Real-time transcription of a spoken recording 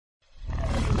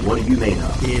What Are You Made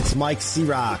Of? It's Mike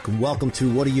C-Rock. Welcome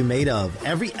to What Are You Made Of?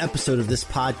 Every episode of this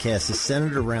podcast is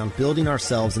centered around building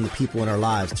ourselves and the people in our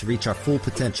lives to reach our full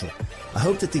potential. I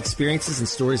hope that the experiences and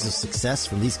stories of success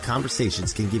from these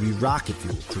conversations can give you rocket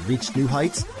fuel to reach new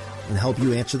heights and help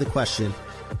you answer the question,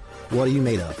 what are you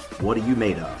made of? What are you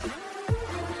made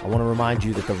of? I want to remind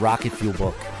you that the Rocket Fuel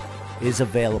book is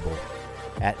available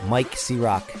at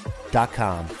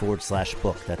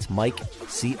mikecroc.com/book. That's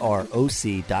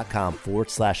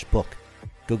mikecroc.com/book.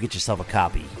 Go get yourself a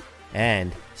copy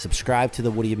and subscribe to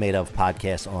the What Are You Made Of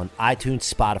podcast on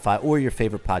iTunes, Spotify, or your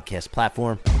favorite podcast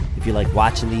platform. If you like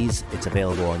watching these, it's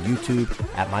available on YouTube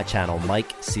at my channel,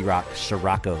 Mike C-Roc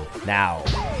Scirocco. Now,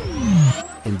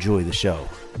 enjoy the show.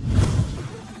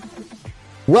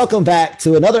 Welcome back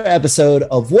to another episode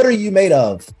of What Are You Made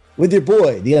Of? With your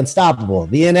boy, the unstoppable,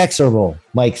 the inexorable,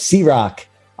 Mike C-Roc.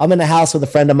 I'm in the house with a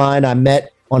friend of mine I met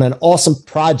on an awesome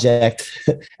project.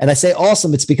 And I say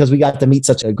awesome, it's because we got to meet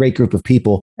such a great group of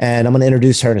people. And I'm going to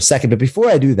introduce her in a second. But before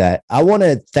I do that, I want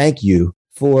to thank you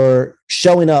for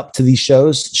showing up to these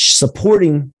shows,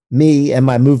 supporting me and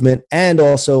my movement, and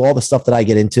also all the stuff that I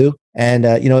get into. And,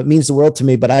 it means the world to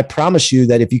me. But I promise you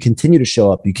that if you continue to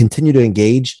show up, you continue to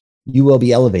engage, you will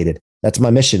be elevated. That's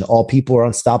my mission. All people are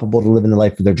unstoppable to live in the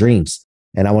life of their dreams.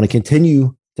 And I want to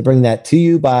continue to bring that to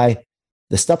you by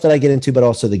the stuff that I get into, but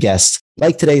also the guests.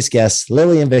 Like today's guest,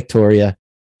 Lillian Victoria.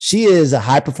 She is a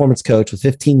high performance coach with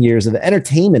 15 years of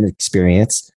entertainment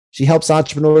experience. She helps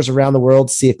entrepreneurs around the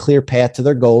world see a clear path to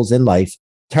their goals in life,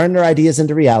 turn their ideas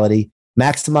into reality,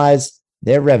 maximize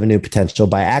their revenue potential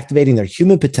by activating their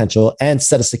human potential, and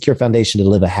set a secure foundation to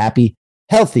live a happy,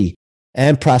 healthy,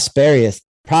 and prosperous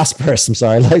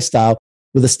lifestyle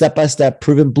with a step-by-step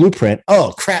proven blueprint.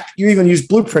 Oh, crap. You even use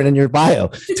blueprint in your bio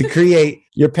to create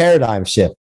your paradigm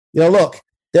shift. Look,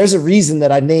 there's a reason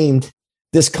that I named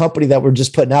this company that we're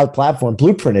just putting out platform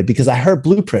Blueprinted, because I heard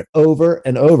blueprint over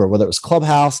and over, whether it was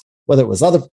Clubhouse, whether it was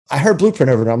other, I heard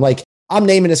blueprint over and I'm like, I'm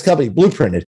naming this company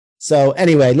Blueprinted. So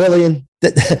anyway, Lillian,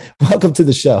 welcome to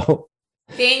the show.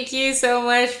 Thank you so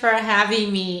much for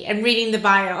having me and reading the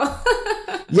bio.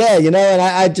 Yeah, and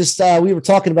I just, we were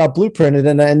talking about Blueprinted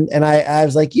and I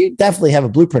was like, you definitely have a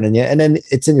blueprint in you. And then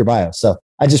it's in your bio. So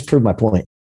I just proved my point.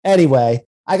 Anyway,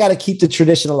 I got to keep the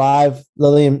tradition alive.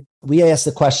 Lillian, we ask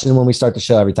the question when we start the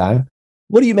show every time.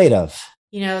 What are you made of?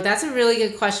 That's a really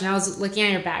good question. I was looking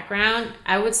at your background.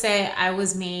 I would say I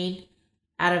was made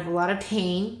out of a lot of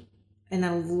pain and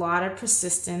a lot of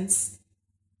persistence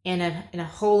and a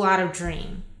whole lot of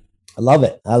dream. I love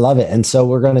it. And so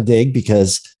we're going to dig,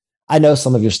 because I know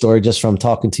some of your story just from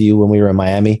talking to you when we were in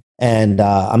Miami. And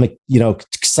I'm,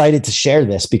 excited to share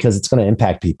this because it's going to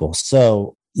impact people.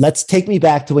 So let's take me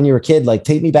back to when you were a kid.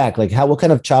 Take me back. What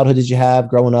kind of childhood did you have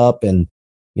growing up? And,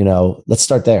 let's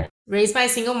start there. Raised by a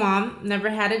single mom,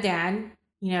 never had a dad,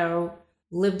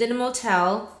 lived in a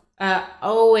motel.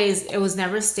 It was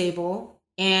never stable.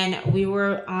 And we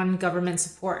were on government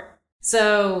support.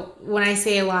 So when I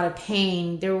say a lot of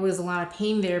pain, there was a lot of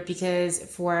pain there because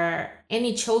for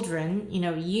any children,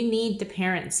 you need the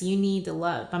parents, you need the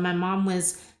love. But my mom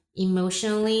was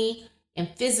emotionally and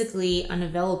physically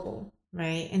unavailable,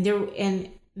 right?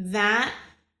 And that,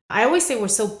 I always say we're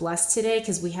so blessed today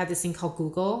because we have this thing called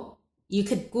Google. You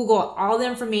could Google all the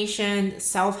information,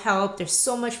 self-help. There's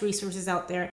so much resources out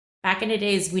there. Back in the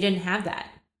days, we didn't have that.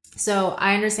 So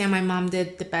I understand my mom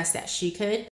did the best that she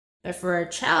could. But for a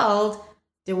child,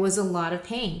 there was a lot of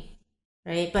pain,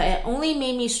 right? But it only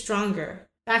made me stronger.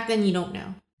 Back then, you don't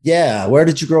know. Yeah. Where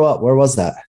did you grow up? Where was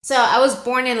that? So I was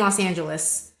born in Los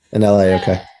Angeles. In LA,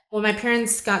 okay. When my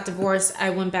parents got divorced,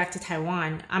 I went back to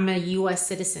Taiwan. I'm a U.S.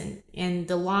 citizen. And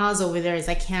the laws over there is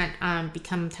I can't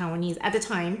become Taiwanese at the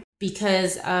time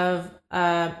because of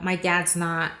my dad's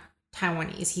not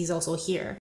Taiwanese. He's also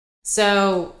here.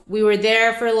 So we were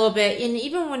there for a little bit. And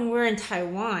even when we were in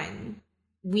Taiwan,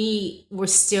 we were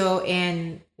still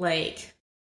in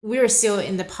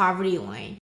the poverty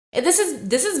line. And this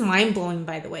is mind-blowing,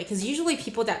 by the way, because usually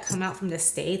people that come out from the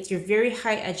States, you're very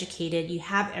high educated, you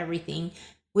have everything,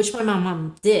 which my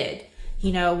mom did.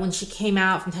 When she came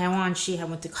out from Taiwan, she had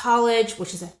went to college,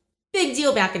 which is a big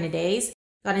deal back in the days,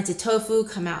 got into tofu,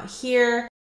 come out here,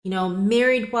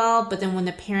 married well, but then when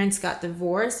the parents got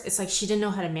divorced, it's like she didn't know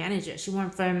how to manage it. She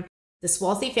went from this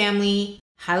wealthy family,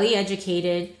 highly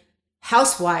educated,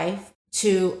 housewife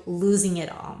to losing it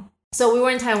all. So we were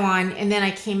in Taiwan, and then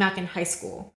I came back in high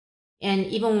school. And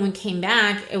even when we came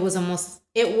back, I was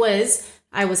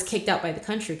kicked out by the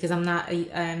country because I'm not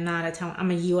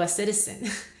a U.S. citizen.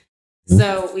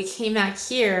 So we came back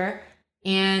here,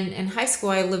 and in high school,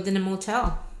 I lived in a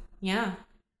motel. Yeah.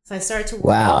 So I started to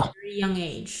work at a very young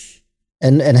age.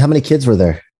 And how many kids were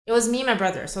there? It was me and my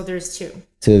brother. So there's two.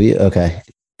 Two of you? Okay.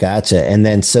 Gotcha. And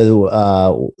then,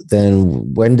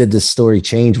 then when did the story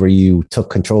change where you took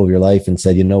control of your life and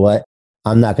said, you know what?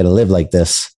 I'm not going to live like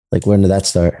this. Like, when did that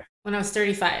start? When I was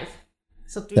 35.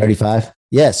 So 35?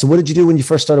 Yeah. So what did you do when you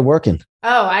first started working?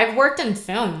 Oh, I've worked in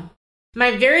film.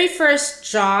 My very first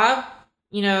job,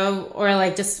 or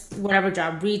like just whatever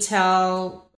job,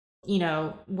 retail,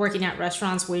 working at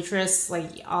restaurants, waitress,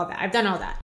 like all that. I've done all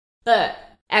that. But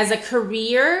as a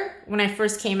career, when I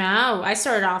first came out, I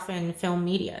started off in film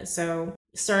media. So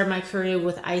started my career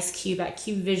with Ice Cube at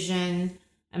Cube Vision,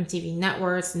 MTV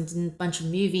Networks, and did a bunch of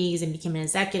movies and became an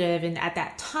executive. And at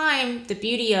that time, the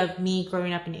beauty of me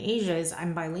growing up in Asia is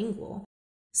I'm bilingual.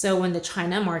 So when the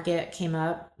China market came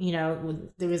up,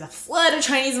 there was a flood of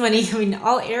Chinese money coming to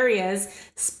all areas,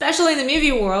 especially in the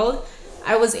movie world.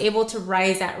 I was able to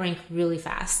rise that rank really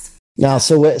fast. Now,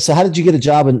 so how did you get a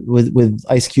job with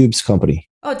Ice Cube's company?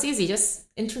 Oh, it's easy,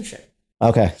 just internship.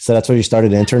 Okay, so that's where you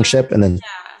started an internship, and then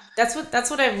that's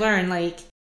what I've learned. Like,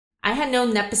 I had no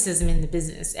nepotism in the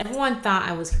business. Everyone thought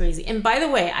I was crazy. And by the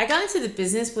way, I got into the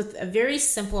business with a very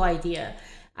simple idea.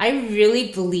 I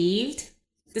really believed.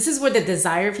 This is where the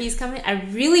desire piece comes in. I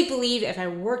really believed if I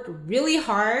worked really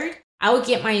hard, I would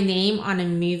get my name on a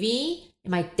movie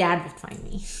and my dad would find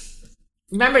me.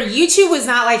 Remember, YouTube was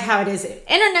not like how it is.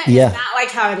 Internet is not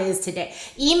like how it is today.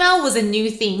 Email was a new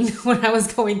thing when I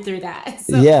was going through that.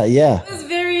 So it was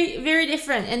very, very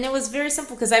different. And it was very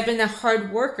simple because I've been a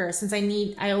hard worker since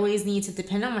I always need to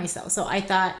depend on myself. So I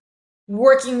thought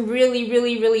working really,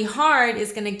 really, really hard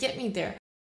is going to get me there,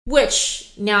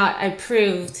 which now I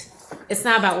proved it's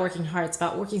not about working hard. It's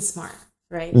about working smart,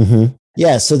 right? Mm-hmm.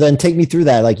 Yeah. So then take me through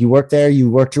that. Like, you worked there, you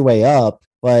worked your way up,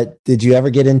 but did you ever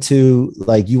get into,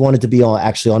 like, you wanted to be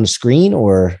actually on the screen,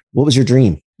 or what was your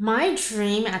dream? My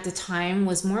dream at the time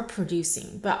was more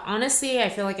producing, but honestly, I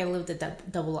feel like I lived a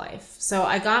double life. So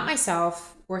I got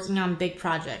myself working on big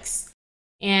projects,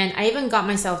 and I even got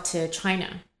myself to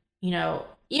China.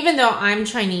 Even though I'm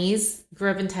Chinese,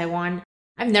 grew up in Taiwan,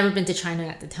 I've never been to China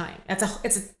at the time.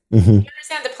 You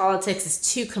understand the politics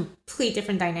is two complete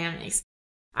different dynamics.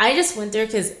 I just went there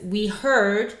because we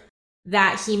heard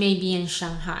that he may be in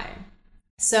Shanghai.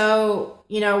 So,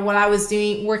 what I was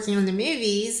doing, working on the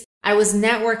movies, I was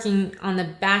networking on the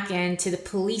back end to the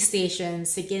police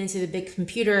stations to get into the big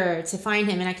computer to find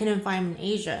him, and I couldn't find him in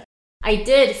Asia. I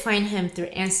did find him through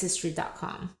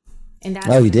Ancestry.com. And that's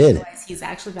you did? He's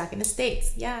actually back in the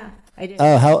States. Yeah, I did.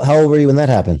 Oh, how old were you when that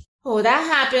happened? Oh,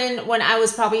 that happened when I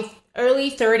was probably early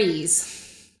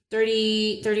 30s,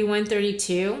 30, 31,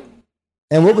 32.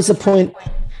 And what was the point?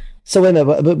 So wait a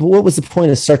minute, but what was the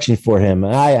point of searching for him?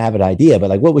 And I have an idea, but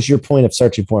like, what was your point of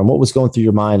searching for him? What was going through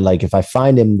your mind? Like, if I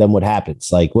find him, then what happens?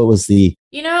 Like, what was the...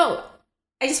 I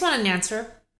just want an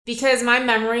answer because my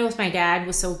memory with my dad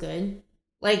was so good.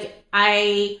 Like,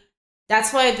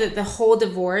 that's why the whole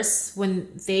divorce, when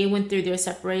they went through their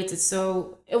separates,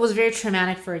 it was very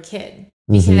traumatic for a kid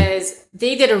because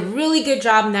they did a really good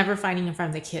job never finding him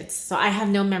from the kids. So I have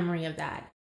no memory of that.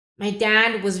 My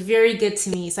dad was very good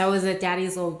to me, so I was a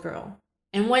daddy's little girl.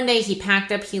 And one day he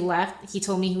packed up, he left. He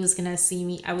told me he was going to see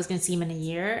me. I was going to see him in a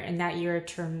year, and that year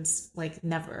terms like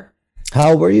never.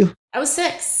 How old were you? I was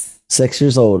 6. 6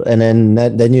 years old. And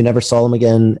then you never saw him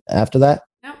again after that?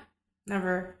 No,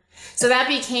 never. So that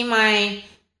became my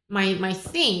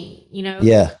thing,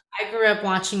 Yeah. I grew up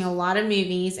watching a lot of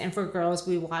movies, and for girls,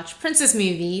 we watch princess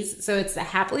movies. So it's the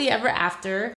happily ever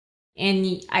after. And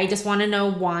I just want to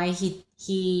know why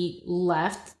he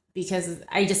left, because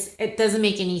it doesn't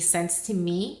make any sense to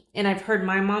me. And I've heard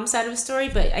my mom's side of the story,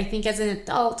 but I think as an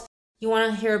adult, you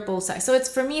want to hear both sides. So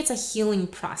for me, it's a healing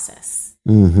process.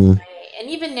 Mm-hmm. Right? And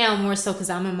even now, more so because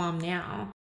I'm a mom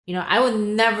now, I would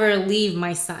never leave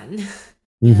my son.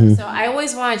 So I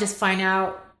always want to just find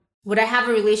out, would I have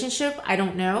a relationship? I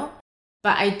don't know.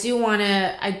 But I do want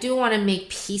to make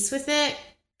peace with it,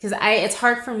 because it's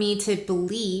hard for me to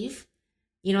believe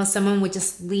someone would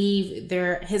just leave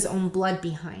his own blood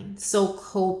behind, so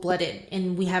cold-blooded,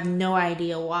 and we have no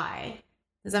idea why.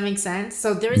 Does that make sense?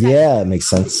 So there's it makes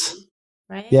sense,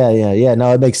 right? Yeah.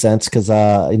 No, it makes sense because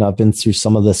I've been through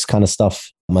some of this kind of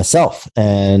stuff myself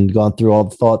and gone through all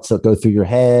the thoughts that go through your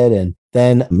head, and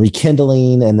then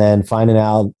rekindling, and then finding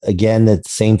out again that the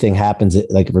same thing happens.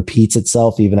 It repeats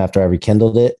itself even after I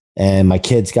rekindled it. And my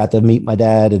kids got to meet my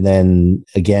dad, and then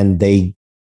again they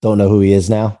don't know who he is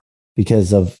now.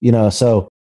 Because of, so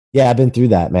yeah, I've been through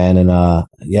that, man. And I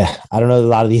don't know a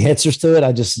lot of the answers to it.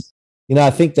 I just,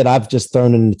 I think that I've just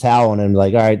thrown in the towel and I'm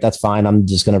like, all right, that's fine. I'm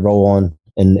just going to roll on.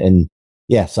 And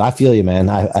yeah, so I feel you, man.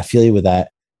 I feel you with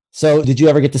that. So did you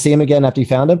ever get to see him again after you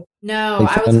found him? No,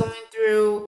 I was going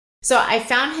through So I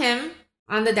found him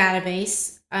on the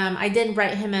database. I did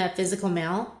write him a physical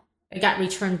mail. It got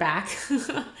returned back.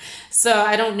 So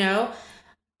I don't know.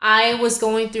 I was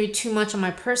going through too much on my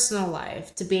personal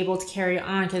life to be able to carry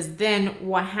on, because then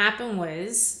what happened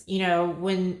was,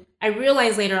 when I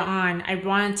realized later on, I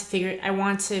want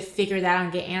to figure that out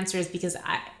and get answers, because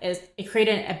it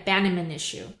created an abandonment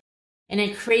issue, and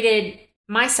it created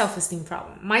my self-esteem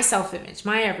problem, my self-image,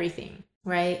 my everything,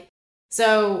 right?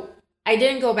 So I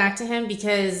didn't go back to him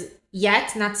because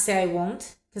yet, not to say I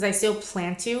won't, because I still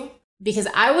plan to, because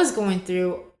I was going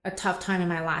through a tough time in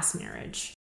my last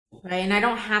marriage. Right. And I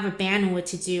don't have a bandwidth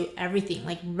to do everything,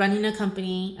 like running a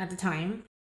company at the time,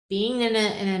 being in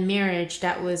a marriage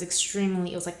that was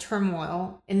it was like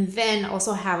turmoil, and then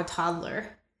also have a toddler.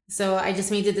 So I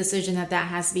just made the decision that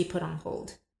has to be put on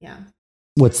hold. Yeah.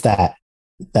 What's that?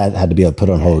 That had to be put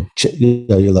on hold.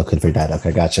 You're looking for that.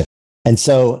 Okay. Gotcha. And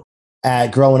so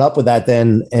growing up with that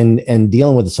then and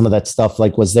dealing with some of that stuff,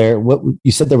 like, was there, what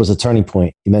you said there was a turning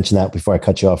point. You mentioned that before I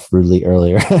cut you off rudely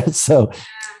earlier. So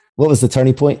what was the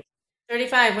turning point?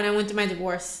 35, when I went through my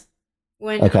divorce.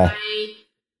 When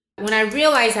I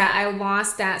realized that I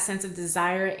lost that sense of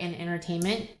desire and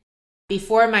entertainment.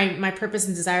 Before, my purpose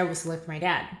and desire was to live for my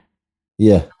dad.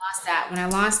 Yeah. I lost that. When I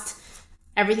lost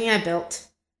everything I built,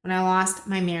 when I lost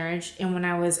my marriage, and when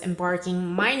I was embarking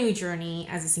my new journey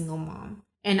as a single mom.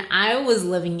 And I was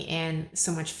living in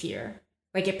so much fear.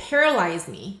 Like, it paralyzed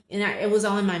me, and it was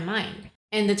all in my mind.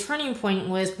 And the turning point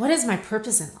was, what is my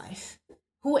purpose in life?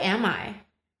 Who am I?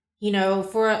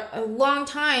 For a long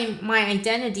time, my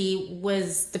identity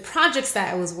was the projects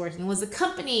that I was working, was the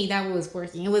company that I was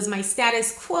working. It was my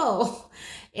status quo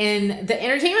in the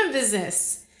entertainment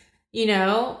business, and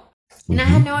I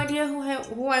had no idea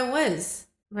who I was,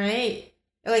 right?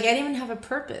 Like, I didn't even have a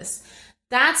purpose.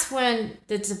 That's when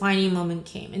the defining moment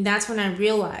came. And that's when I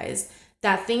realized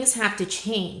that things have to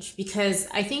change, because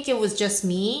I think it was just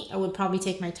me. I would probably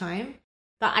take my time.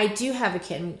 But I do have a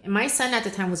kid. And my son at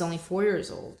the time was only 4 years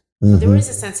old. So there was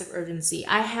a sense of urgency.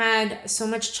 I had so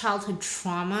much childhood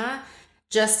trauma,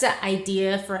 just the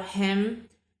idea for him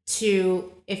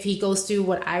to, if he goes through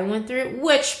what I went through,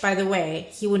 which, by the way,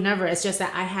 he would never. It's just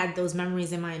that I had those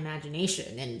memories in my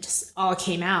imagination, and it just all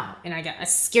came out, and I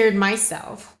scared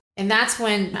myself. And that's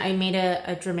when I made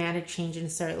a dramatic change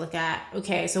and started to look at,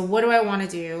 okay, so what do I want to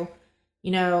do?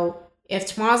 If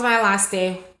tomorrow's my last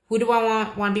day, who do I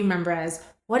want to be remembered as?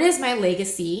 What is my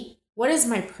legacy? What is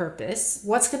my purpose?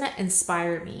 What's going to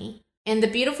inspire me? And the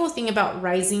beautiful thing about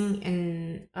rising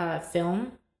in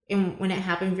film, and when it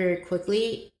happened very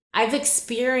quickly, I've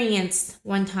experienced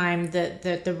one time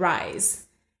the rise,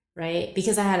 right?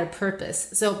 Because I had a purpose.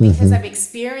 So because I've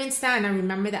experienced that and I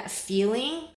remember that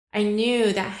feeling, I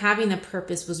knew that having a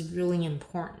purpose was really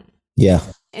important. Yeah.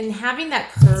 And having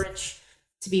that courage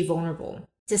to be vulnerable,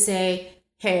 to say,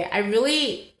 hey,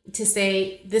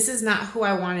 this is not who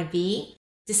I want to be.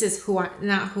 This is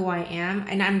not who I am.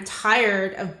 And I'm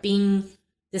tired of being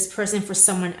this person for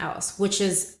someone else, which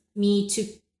is me to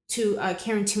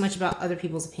caring too much about other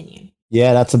people's opinion.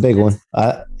 Yeah, that's a big one.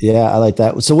 I like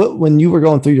that. So when you were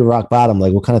going through your rock bottom,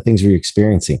 like, what kind of things were you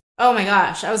experiencing? Oh my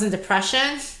gosh, I was in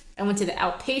depression. I went to the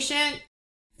outpatient.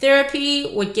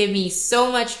 Therapy would give me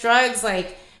so much drugs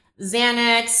like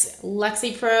Xanax,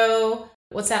 Lexapro.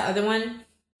 What's that other one?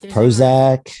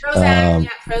 Prozac. Prozac.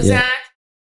 Yeah.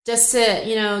 Just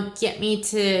to, get me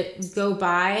to go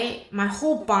by. My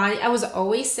whole body, I was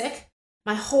always sick.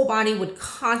 My whole body would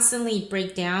constantly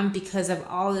break down because of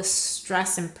all the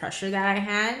stress and pressure that I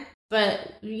had.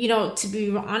 But, to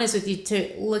be honest with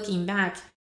you, looking back,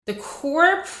 the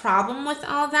core problem with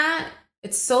all that,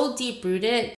 it's so deep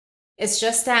rooted. It's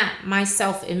just that my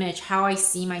self-image, how I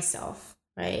see myself,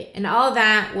 right? And all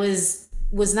that was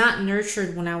not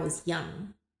nurtured when I was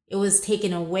young. It was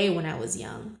taken away when I was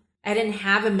young. I didn't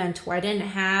have a mentor. I didn't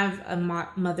have a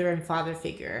mother and father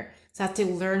figure. So I had to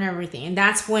learn everything. And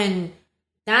that's when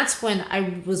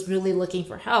I was really looking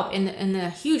for help. And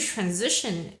the huge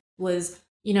transition was,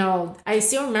 I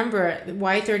still remember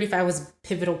why 35 was a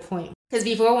pivotal point. Because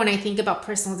before, when I think about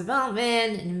personal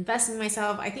development and investing in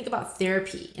myself, I think about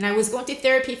therapy. And I was going through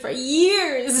therapy for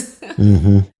years.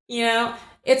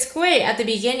 It's great at the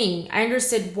beginning. I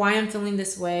understood why I'm feeling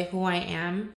this way, who I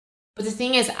am. But the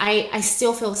thing is, I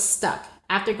still feel stuck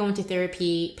after going to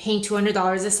therapy, paying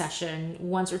 $200 a session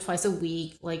once or twice a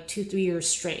week, like 2-3 years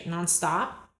straight, nonstop,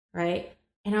 right?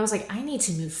 And I was like, I need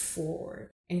to move forward.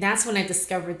 And that's when I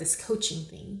discovered this coaching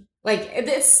thing. Like,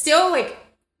 it still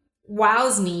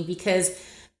wows me, because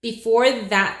before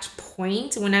that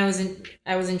point, when I was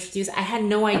introduced, I had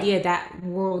no idea that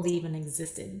world even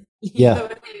existed. You know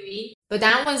what I mean? But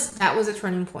that was a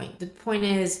turning point. The point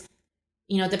is,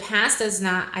 the past does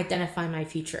not identify my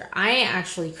future. I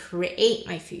actually create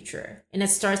my future. And it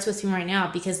starts with me right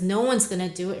now because no one's going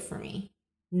to do it for me.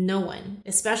 No one,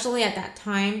 especially at that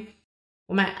time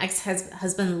when my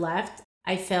ex-husband left,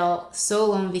 I felt so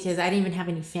alone because I didn't even have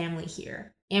any family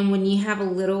here. And when you have a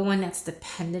little one that's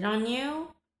dependent on you,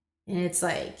 and it's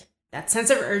like that sense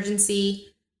of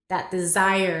urgency, that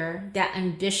desire, that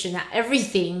ambition, that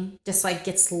everything just like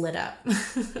gets lit up.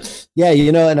 Yeah,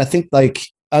 and I think like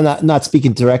I'm not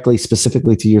speaking directly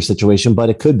specifically to your situation, but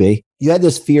it could be. You had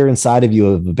this fear inside of you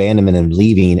of abandonment and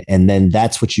leaving, and then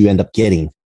that's what you end up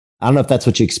getting. I don't know if that's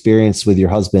what you experienced with your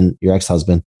husband, your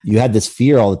ex-husband. You had this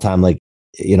fear all the time, like,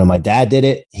 my dad did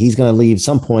it. He's going to leave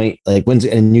some point. Like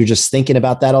and you're just thinking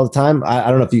about that all the time. I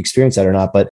don't know if you experience that or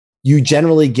not, but you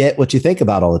generally get what you think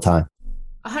about all the time.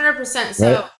 100%.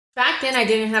 So back then I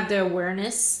didn't have the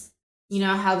awareness,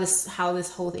 how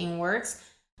this whole thing works.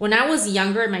 When I was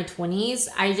younger in my 20s,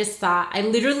 I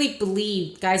literally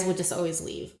believed guys would just always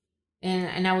leave.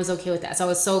 And I was okay with that. So I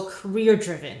was so career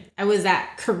driven. I was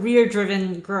that career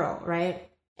driven girl, right?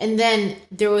 And then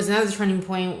there was another turning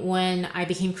point when I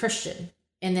became Christian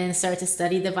and then started to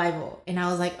study the Bible. And I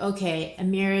was like, okay, a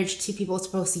marriage, two people are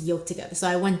supposed to yoke together. So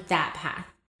I went that path.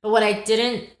 But what I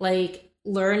didn't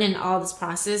learn in all this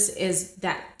process is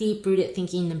that deep rooted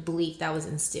thinking and belief that was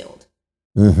instilled.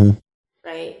 Mm-hmm.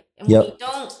 Right. And when you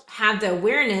don't have the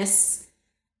awareness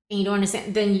and you don't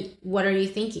understand, then what are you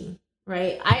thinking?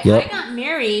 Right. I got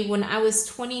married when I was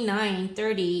 29,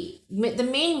 30. The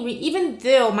main even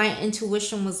though my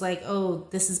intuition was like, oh,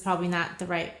 this is probably not the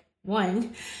right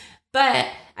one. But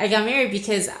I got married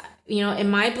because, in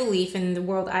my belief in the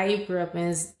world I grew up in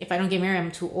is if I don't get married, I'm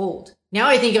too old. Now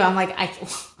I think about,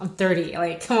 I'm 30.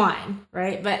 Like, come on.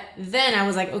 Right. But then I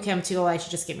was like, okay, I'm too old. I should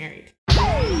just get married.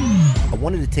 I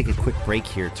wanted to take a quick break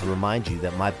here to remind you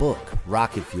that my book,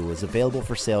 Rocket Fuel, is available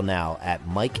for sale now at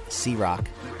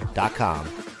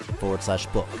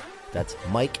MikeCroc.com/book. That's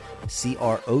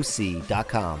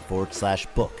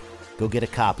MikeCroc.com/book. Go get a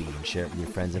copy and share it with your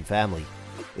friends and family.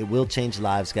 It will change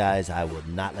lives, guys. I will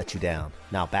not let you down.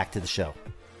 Now back to the show.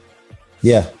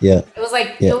 Yeah. It was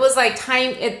like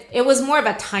time. It was more of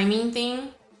a timing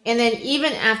thing. And then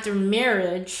even after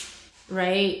marriage,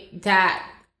 right, that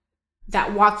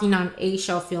walking on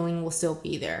eggshell feeling will still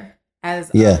be there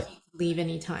as leave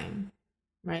anytime,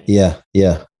 right? Yeah.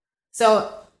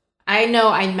 So I know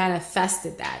I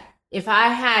manifested that. If I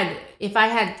had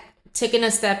taken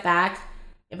a step back,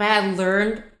 if I had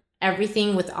learned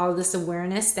everything with all this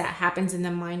awareness that happens in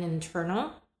the mind and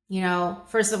internal,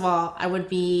 first of all, I would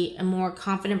be a more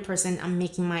confident person on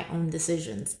making my own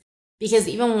decisions. Because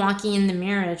even walking in the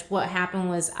marriage, what happened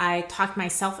was I talked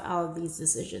myself out of these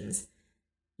decisions.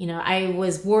 I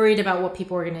was worried about what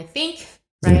people were going to think,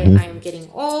 right? Mm-hmm. I am getting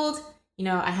old.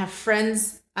 I have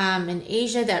friends in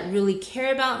Asia that really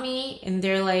care about me. And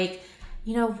they're like,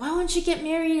 why don't you get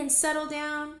married and settle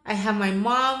down? I have my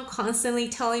mom constantly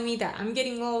telling me that I'm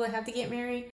getting old, I have to get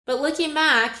married. But looking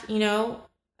back, a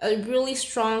really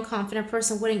strong, confident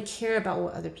person wouldn't care about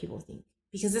what other people think.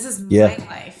 Because this is my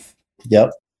life. Yep.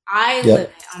 I live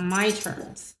it on my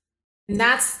terms. And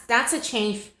that's a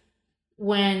change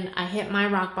when I hit my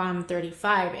rock bottom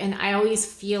 35. And I always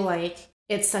feel like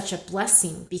it's such a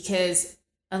blessing because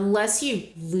unless you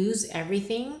lose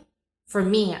everything, for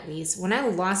me at least, when I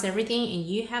lost everything and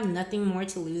you have nothing more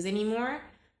to lose anymore,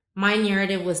 my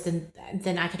narrative was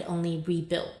then I could only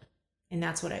rebuild. And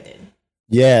that's what I did.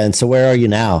 Yeah. And so where are you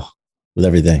now with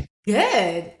everything?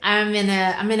 Good. I'm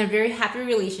in a very happy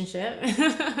relationship.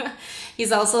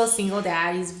 He's also a single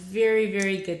dad. He's very,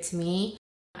 very good to me.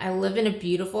 I live in a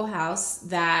beautiful house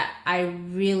that I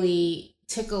really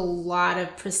took a lot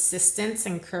of persistence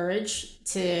and courage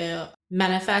to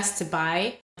manifest, to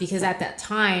buy. Because at that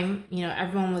time,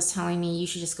 everyone was telling me you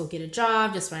should just go get a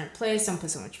job, just rent a place, don't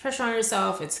put so much pressure on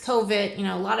yourself. It's COVID,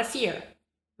 a lot of fear,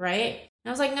 right? And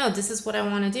I was like, no, this is what I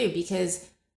want to do because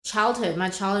my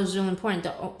childhood was really important.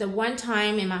 The one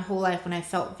time in my whole life when I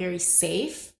felt very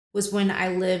safe was when I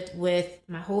lived with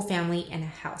my whole family in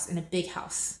a big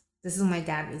house. This is when my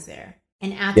dad was there.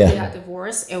 And after we got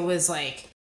divorced, it was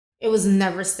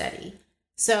never steady.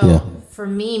 So for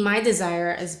me, my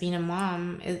desire as being a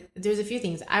mom, there's a few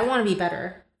things. I want to be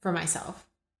better for myself.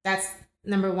 That's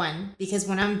number one, because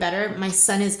when I'm better, my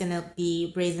son is going to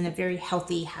be raised in a very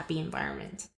healthy, happy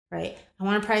environment, right? I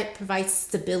want to provide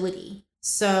stability.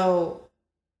 So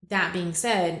that being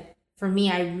said, for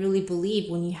me, I really believe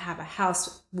when you have a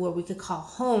house where we could call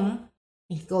home,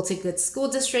 he can go to a good school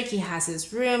district, he has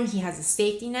his room, he has a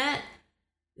safety net,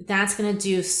 that's going to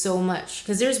do so much.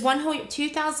 Because there's one whole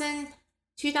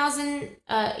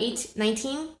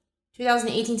 2019,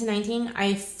 2018 to 19,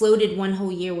 I floated one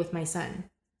whole year with my son.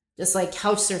 Just like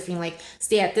couch surfing, like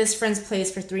stay at this friend's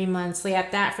place for 3 months, stay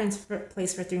at that friend's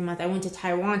place for 3 months. I went to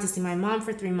Taiwan to see my mom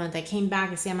for 3 months. I came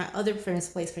back to stay at my other friend's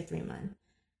place for 3 months.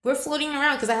 We're floating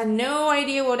around because I had no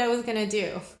idea what I was going to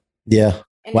do. Yeah.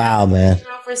 And wow, man.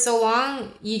 For so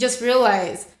long, you just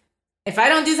realize if I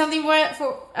don't do something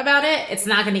about it, it's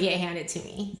not going to get handed to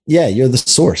me. Yeah. You're the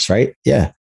source, right?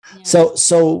 Yeah.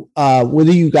 So what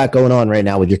do you got going on right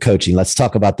now with your coaching? Let's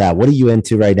talk about that. What are you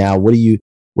into right now? What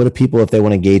do people, if they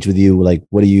want to engage with you, like,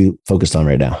 what are you focused on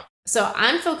right now? So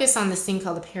I'm focused on this thing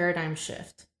called the paradigm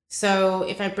shift. So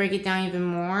if I break it down even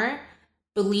more,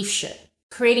 belief shift,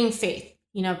 creating faith,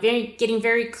 getting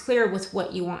very clear with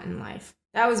what you want in life.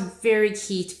 That was very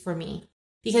key for me,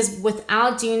 because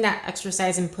without doing that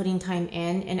exercise and putting time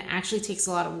in, and it actually takes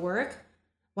a lot of work,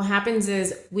 what happens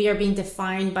is we are being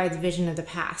defined by the vision of the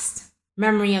past,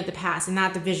 memory of the past, and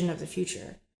not the vision of the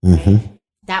future. Mm-hmm. Right?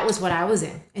 That was what I was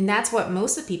in. And that's what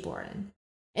most of the people are in.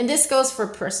 And this goes for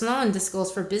personal and this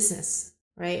goes for business,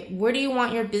 right? Where do you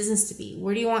want your business to be?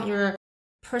 Where do you want your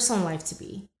personal life to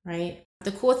be, right?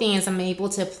 The cool thing is I'm able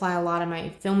to apply a lot of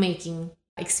my filmmaking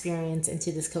experience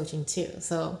into this coaching too.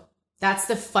 So that's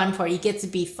the fun part. You get to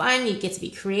be fun. You get to be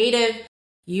creative.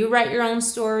 You write your own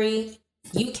story.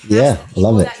 You cast the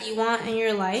people that you want in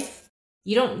your life.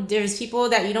 There's people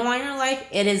that you don't want in your life.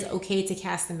 It is okay to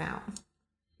cast them out.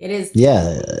 It is.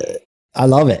 Yeah. I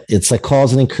love it. It's like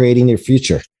causing and creating your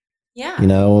future. Yeah.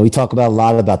 We talk about a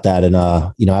lot about that. And,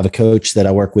 I have a coach that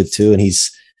I work with too, and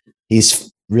he's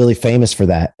really famous for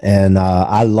that. And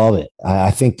I love it.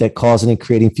 I think that causing and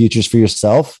creating futures for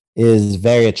yourself is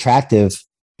very attractive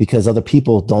because other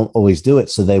people don't always do it.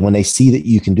 So when they see that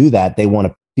you can do that, they want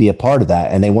to be a part of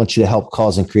that, and they want you to help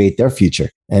cause and create their future.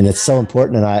 And it's so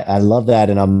important. And I love that.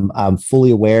 And I'm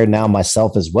fully aware now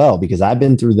myself as well, because I've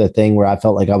been through the thing where I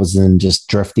felt like I was in just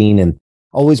drifting and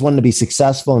always wanted to be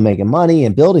successful and making money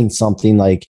and building something,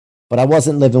 but I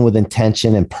wasn't living with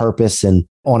intention and purpose and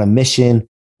on a mission,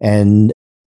 and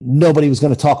nobody was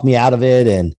going to talk me out of it.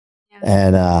 And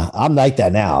I'm like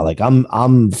that now. Like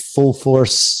I'm full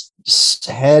force,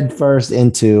 head first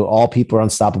into all people are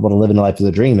unstoppable to living the life of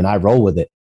the dream. And I roll with it.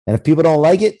 And if people don't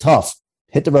like it, tough,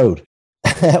 hit the road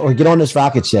or get on this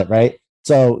rocket ship. Right.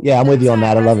 So yeah, I'm with you on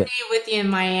that. I love it. With you in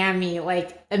Miami,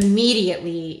 like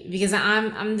immediately, because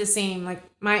I'm the same. Like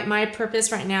my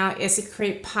purpose right now is to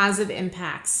create positive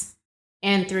impacts,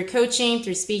 and through coaching,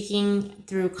 through speaking,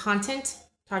 through content,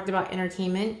 talked about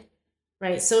entertainment,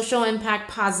 right? Social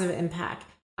impact, positive impact.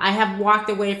 I have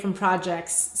walked away from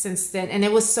projects since then, and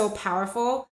it was so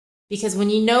powerful because when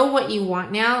you know what you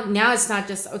want now it's not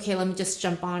just, okay, let me just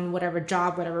jump on whatever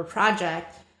job, whatever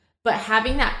project, but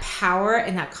having that power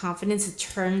and that confidence to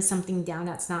turn something down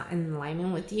that's not in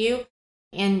alignment with you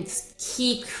and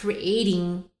keep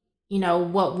creating,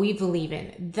 what we believe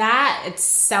in. That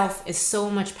itself is so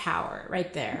much power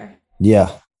right there.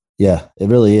 Yeah. Yeah, it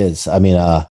really is. I mean,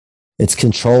 it's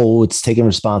control, it's taking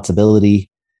responsibility,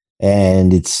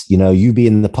 and it's, you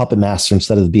being the puppet master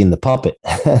instead of being the puppet.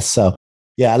 So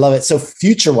yeah, I love it. So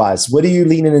future wise, what are you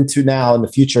leaning into now in the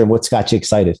future, and what's got you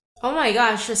excited? Oh my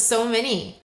gosh, there's so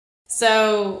many.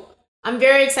 So I'm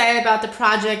very excited about the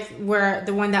project where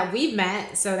the one that we've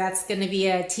met. So that's going to be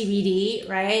a TBD,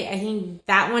 right? I think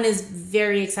that one is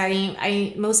very exciting.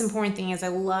 Most important thing is I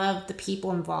love the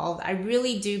people involved. I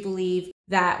really do believe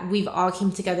that we've all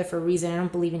came together for a reason. I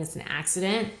don't believe in it's an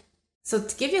accident. So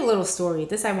to give you a little story,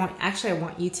 I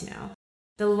want you to know.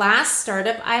 The last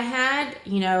startup I had,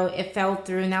 it fell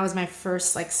through, and that was my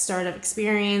first startup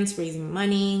experience, raising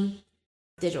money,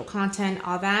 digital content,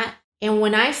 all that. And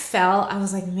when I fell, I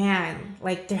was like, man,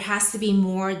 there has to be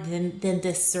more than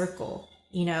this circle,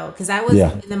 because I was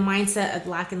in the mindset of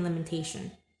lack and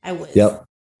limitation. I was. Yep.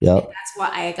 And that's why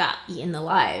I got eaten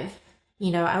alive.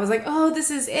 I was like, oh, this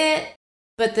is it.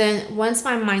 But then once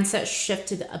my mindset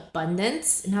shifted to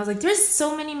abundance, and I was like, there's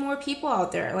so many more people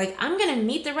out there. I'm going to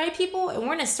meet the right people, and we're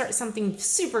going to start something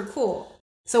super cool.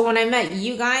 So when I met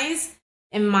you guys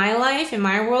in my life, in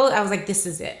my world, I was like, this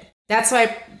is it. That's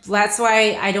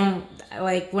why I don't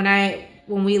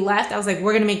when we left, I was like,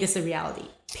 we're going to make this a reality,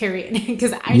 period.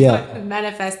 Because I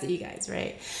manifested you guys,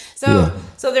 right? So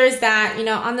there's that.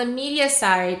 On the media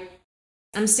side,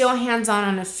 I'm still hands-on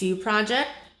on a few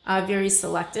projects, very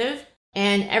selective.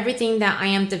 And everything that I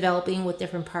am developing with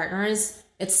different partners,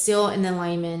 it's still in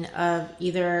alignment of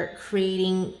either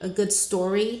creating a good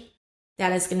story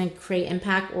that is going to create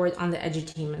impact or on the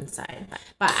edutainment side.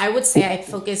 But I would say I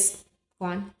focus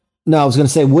on. No, I was going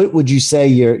to say, what would you say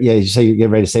you say you're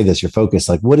getting ready to say this, your focus,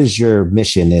 what is your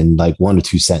mission in 1 to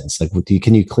 2 sentences?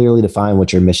 Can you clearly define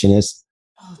what your mission is?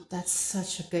 Oh, that's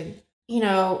such a good,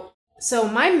 so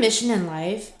my mission in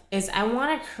life is I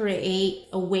want to create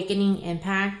awakening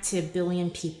impact to 1 billion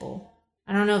people.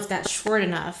 I don't know if that's short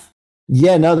enough.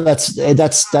 Yeah, no,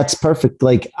 that's perfect.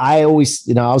 Like I always,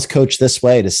 I was coached this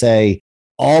way to say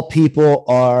all people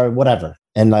are whatever.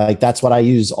 And like, that's what I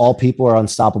use. All people are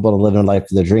unstoppable to live in life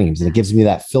of their dreams. And it gives me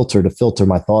that filter to filter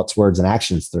my thoughts, words, and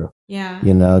actions through, Yeah.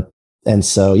 And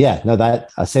so, yeah, no,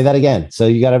 that I say that again. So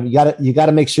you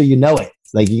gotta make sure you know it.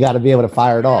 Like you got to be able to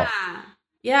fire it off.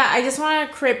 Yeah, I just want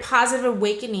to create positive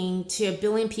awakening to 1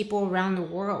 billion people around the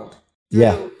world.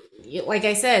 Like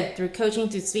I said, through coaching,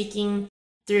 through speaking,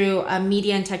 through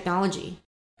media and technology.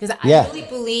 Because I really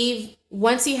believe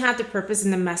once you have the purpose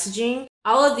and the messaging,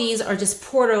 all of these are just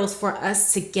portals for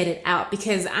us to get it out.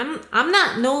 Because I'm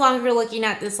not no longer looking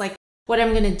at this like what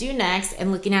I'm going to do next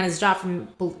and looking at his job from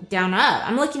down up.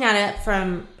 I'm looking at it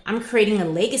from, I'm creating a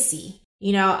legacy.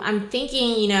 I'm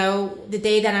thinking, the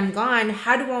day that I'm gone,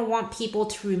 how do I want people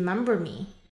to remember me?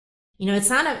 It's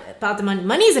not about the money.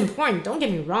 Money is important. Don't get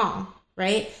me wrong,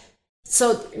 right?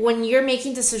 So when you're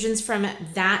making decisions from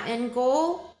that end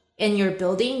goal and you're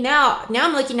building, now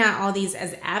I'm looking at all these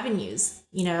as avenues.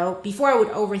 Before I would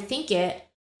overthink it,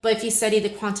 but if you study the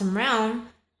quantum realm,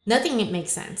 nothing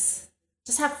makes sense.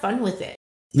 Just have fun with it.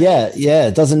 Yeah.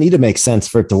 It doesn't need to make sense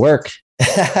for it to work.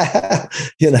 But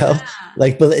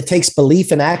it takes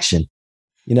belief and action,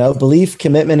 belief,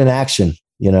 commitment, and action,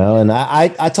 and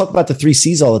I talk about the 3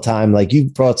 C's all the time. Like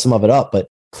you brought some of it up, but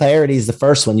clarity is the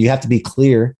first one. You have to be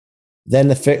clear.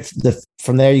 Then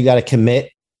from there, you got to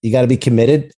commit. You got to be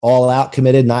committed, all out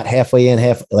committed, not halfway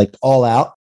in, like all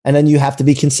out. And then you have to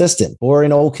be consistent or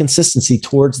in old consistency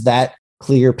towards that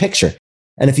clear picture.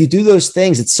 And if you do those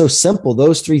things, it's so simple,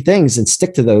 those 3 things, and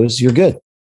stick to those, you're good.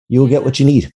 You will get what you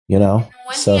need, One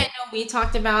thing I know we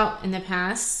talked about in the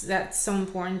past that's so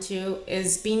important too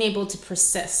is being able to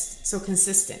persist. So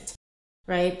consistent,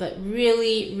 right? But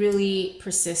really, really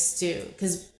persist too.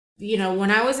 Because,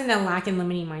 when I was in that lack and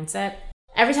limiting mindset,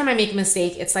 every time I make a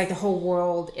mistake, it's like the whole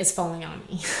world is falling on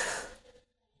me.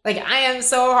 Like I am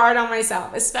so hard on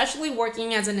myself, especially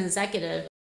working as an executive.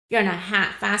 You're in a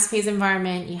fast-paced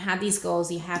environment. You have these goals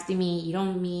you have to meet. You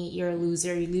don't meet, you're a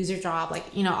loser. You lose your job. Like,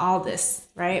 all this,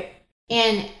 right?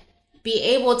 And be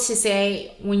able to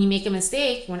say, when I make a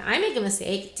mistake,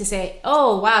 to say,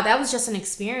 oh, wow, that was just an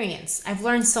experience. I've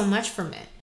learned so much from it.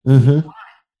 Mm-hmm.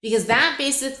 Because that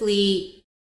basically,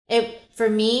 for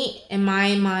me, in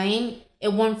my mind,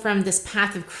 it went from this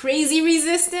path of crazy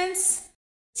resistance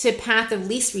to path of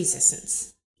least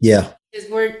resistance. Yeah. Because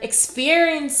we're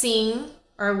experiencing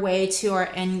our way to our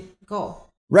end goal.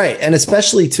 Right. And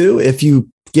especially too, if you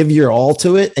give your all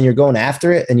to it and you're going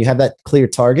after it and you have that clear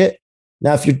target.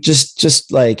 Now, if you're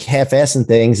just like half-assing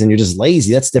things and you're just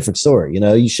lazy, that's a different story.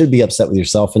 You should be upset with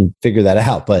yourself and figure that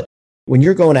out. But when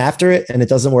you're going after it and it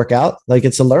doesn't work out, like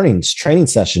it's a training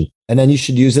session, and then you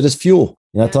should use it as fuel.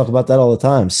 I talk about that all the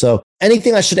time. So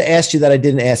anything I should have asked you that I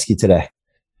didn't ask you today?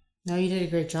 No, you did a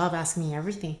great job asking me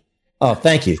everything. Oh,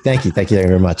 thank you. Thank you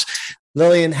very much.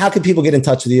 Lillian, how can people get in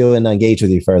touch with you and engage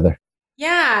with you further?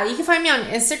 Yeah, you can find me on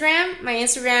Instagram. My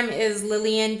Instagram is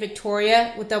Lillian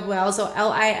Victoria with double L. So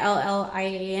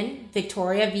Lillian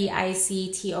Victoria,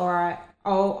 Victoria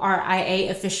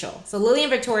official. So Lillian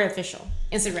Victoria official.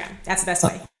 Instagram. That's the best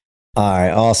way. All right.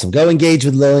 Awesome. Go engage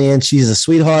with Lillian. She's a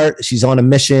sweetheart. She's on a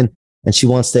mission and she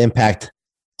wants to impact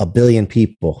 1 billion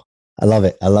people. I love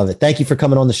it. Thank you for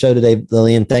coming on the show today,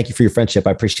 Lillian. Thank you for your friendship.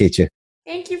 I appreciate you.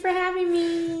 Thank you for having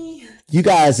me. You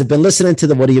guys have been listening to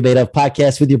the What Are You Made Of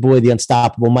podcast with your boy, the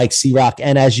unstoppable Mike C-Rock.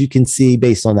 And as you can see,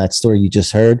 based on that story you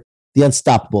just heard, the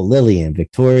unstoppable Lillian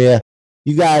Victoria.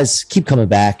 You guys keep coming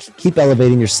back, keep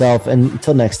elevating yourself. And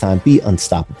until next time, be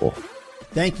unstoppable.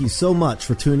 Thank you so much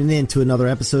for tuning in to another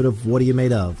episode of What Are You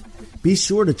Made Of? Be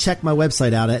sure to check my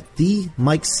website out at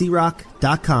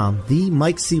themikecrock.com,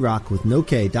 themikecrock with no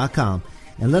K.com,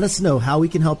 and let us know how we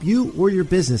can help you or your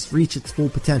business reach its full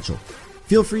potential.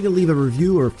 Feel free to leave a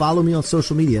review or follow me on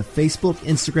social media, Facebook,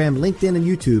 Instagram, LinkedIn, and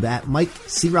YouTube at Mike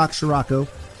C-Rock Scirocco.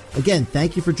 Again,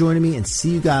 thank you for joining me and see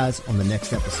you guys on the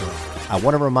next episode. I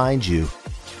want to remind you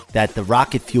that the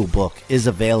Rocket Fuel book is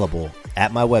available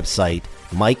at my website,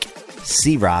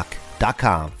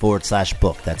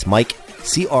 mikecrock.com/book. That's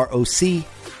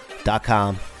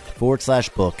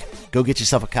mikecroc.com/book. Go get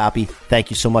yourself a copy. Thank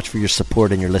you so much for your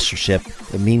support and your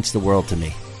listenership. It means the world to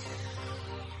me.